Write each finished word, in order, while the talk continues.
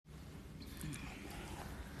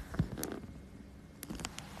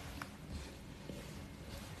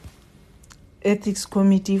Ethics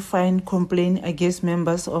Committee find complaint against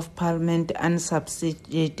members of Parliament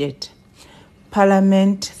unsubstantiated.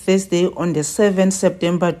 Parliament, Thursday on the 7th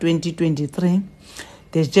September 2023,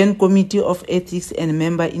 the Joint Committee of Ethics and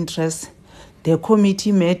Member Interests. The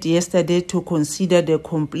committee met yesterday to consider the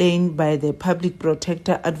complaint by the Public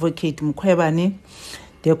Protector Advocate Mkhwebane,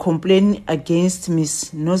 the complaint against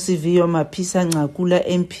Ms. Nosiviwe Mapisa-Nqakula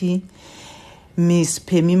MP, Ms.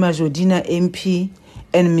 Phemi Majodina MP,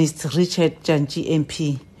 and Mr. Richard Jantshi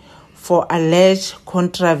MP for alleged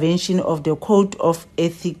contravention of the Code of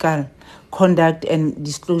Ethical Conduct and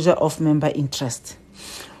Disclosure of Member Interest.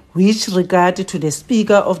 With regard to the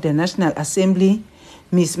Speaker of the National Assembly,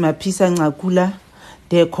 Ms. Mapisa-Nqakula,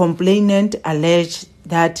 the complainant alleged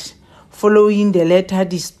that following the letter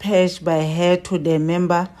dispatched by her to the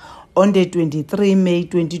member on the 23 May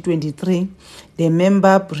 2023, the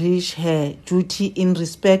member breached her duty in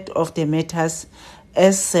respect of the matters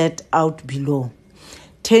as set out below.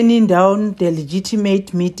 Turning down the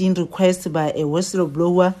legitimate meeting request by a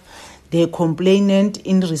whistleblower, the complainant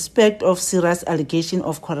in respect of serious allegation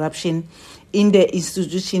of corruption in the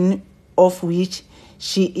institution of which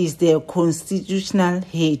she is the constitutional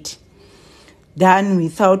head, done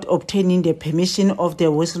without obtaining the permission of the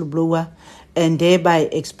whistleblower and thereby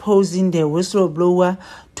exposing the whistleblower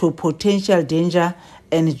to potential danger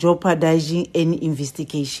and jeopardizing any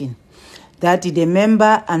investigation. That the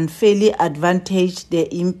member unfairly advantaged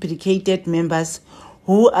the implicated members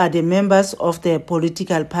who are the members of the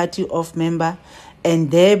political party of member and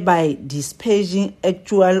thereby dispelling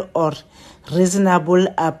actual or reasonable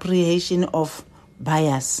apprehension of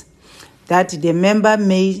bias. That the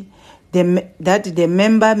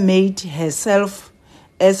member made herself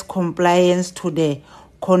as compliance to the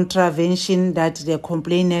contravention that the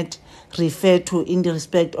complainant referred to in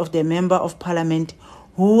respect of the member of Parliament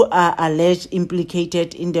who are alleged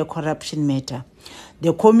implicated in the corruption matter.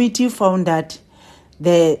 The committee found that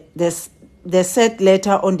the said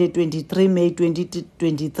letter on the 23 May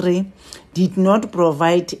 2023 did not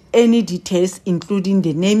provide any details, including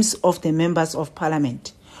the names of the members of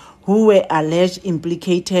Parliament who were alleged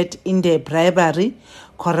implicated in the bribery,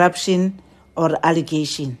 corruption, or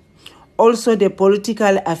allegation. Also, the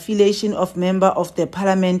political affiliation of member of the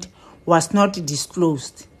Parliament was not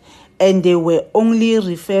disclosed, and they were only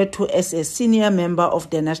referred to as a senior member of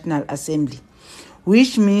the National Assembly,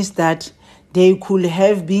 which means that they could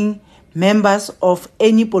have been members of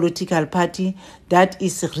any political party that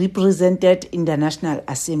is represented in the National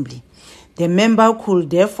Assembly. The member could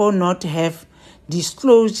therefore not have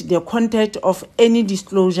disclosed the content of any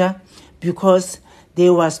disclosure because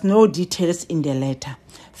there was no details in the letter.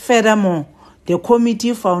 Furthermore, the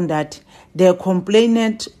committee found that the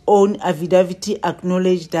complainant's own affidavit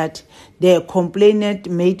acknowledged that the complaint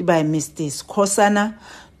made by Mr. Skhosana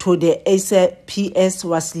to the SAPS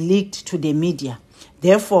was leaked to the media.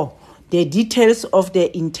 Therefore, the details of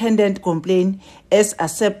the intended complaint as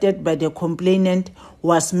accepted by the complainant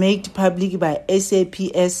was made public by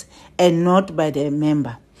SAPS and not by the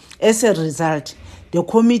member. As a result, the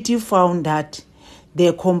committee found that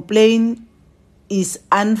the complaint is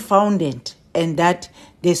unfounded and that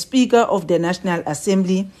the Speaker of the National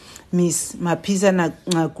Assembly, Ms.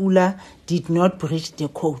 Mapisa-Nqakula, did not breach the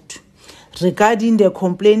code. Regarding the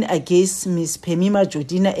complaint against Ms. Phemi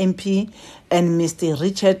Majodina MP and Mr.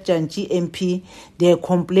 Richard Jantshi MP, the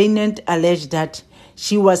complainant alleged that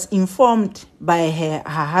she was informed by her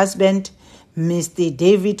husband, Mr.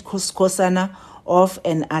 David Skhosana, of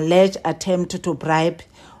an alleged attempt to bribe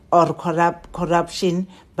or corruption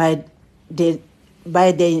by the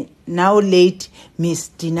now late Ms.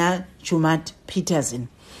 Dina Jumaat-Petersen.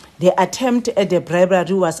 The attempt at the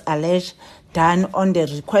bribery was alleged done on the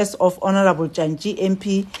request of Honorable Jantshi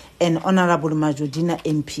MP and Honorable Majodina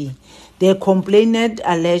MP. The complainant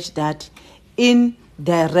alleged that in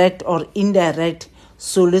direct or indirect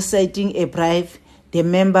soliciting a bribe, the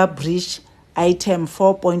member breached item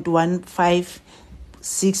 4.15,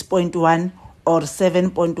 6.1 or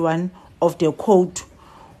 7.1 of the code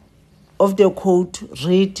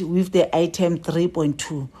read with the item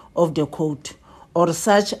 3.2 of the code or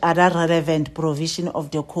such other relevant provision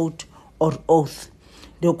of the code or oath.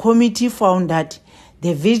 The committee found that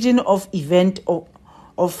the version of event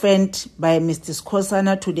offered by Mr.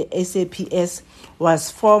 Skhosana to the SAPS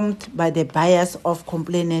was formed by the bias of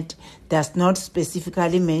complainant does not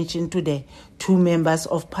specifically mention to the two members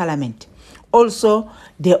of Parliament. Also,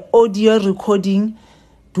 the audio recording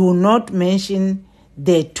do not mention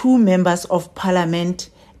the two members of Parliament,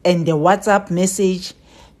 and the WhatsApp message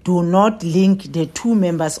do not link the two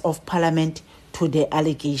members of Parliament to the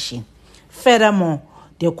allegation. Furthermore,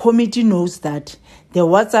 The committee notes that the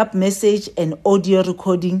WhatsApp message and audio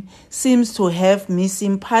recording seems to have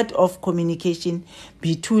missing part of communication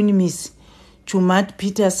between Ms.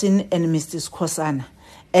 Chumad-Peterson and Mr. Skhosana,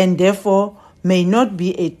 and therefore may not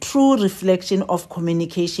be a true reflection of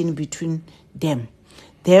communication between them.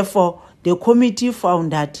 Therefore, the committee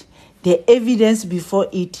found that the evidence before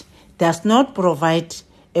it does not provide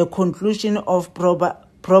a conclusion of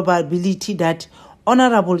probability that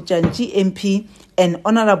Honorable Jantyi MP and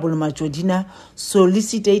Honorable Majodina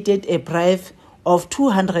solicited a bribe of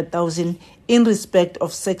 200,000 in respect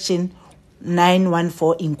of Section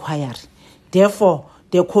 914 inquiry. Therefore,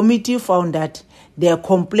 the committee found that the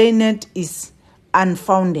complainant is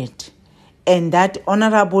unfounded and that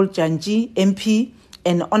Honorable Jantyi MP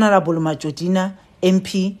and Honorable Majodina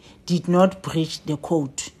MP did not breach the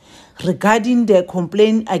code. Regarding the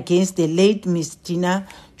complaint against the late Ms. Gina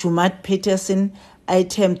Chumad-Peterson,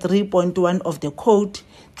 item 3.1 of the code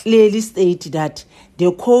clearly states that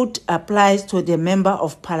the code applies to the Member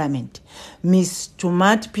of Parliament. Ms.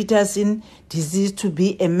 Chumad-Peterson ceased to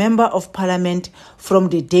be a Member of Parliament from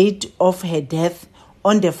the date of her death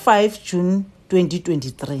on the 5 June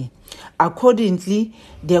 2023. Accordingly,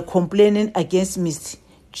 the complaint against Ms.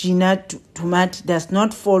 Gina Chumad does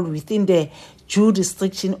not fall within the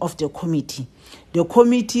jurisdiction of the committee. The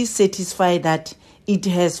committee satisfied that it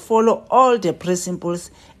has followed all the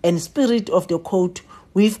principles and spirit of the code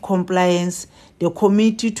with compliance. The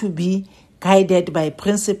committee to be guided by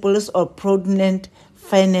principles of prudent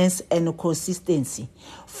finance and consistency.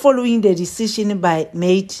 Following the decision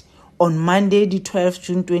made on Monday, the 12th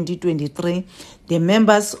June 2023, the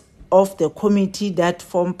members of the committee that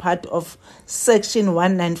form part of Section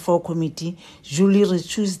 194 committee duly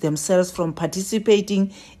recuse themselves from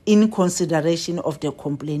participating in consideration of the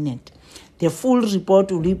complainant. The full report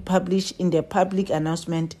will be published in the public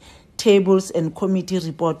announcement tables and committee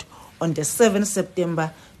report on the 7th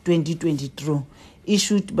September 2023,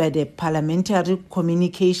 issued by the Parliamentary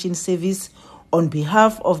Communication Service on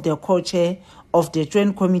behalf of the co-chair of the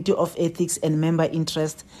Joint Committee of Ethics and Member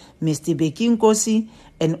Interest, Mr. Bheki Nkosi,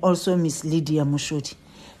 and also Ms. Lydia Mushoti.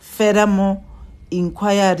 Furthermore,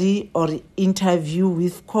 inquiry or interview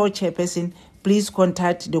with co-chairperson, please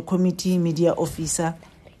contact the committee media officer.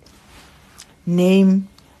 Name,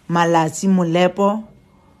 Malatsi Molepo,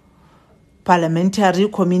 Parliamentary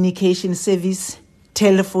Communication Service,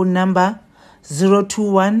 telephone number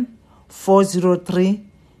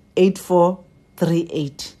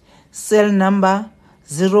 021-403-8438, cell number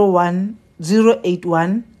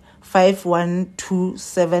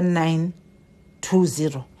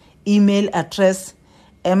 081-512-7920, email address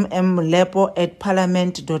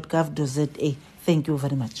mmmolepo@parliament.gov.za. Thank you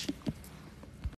very much.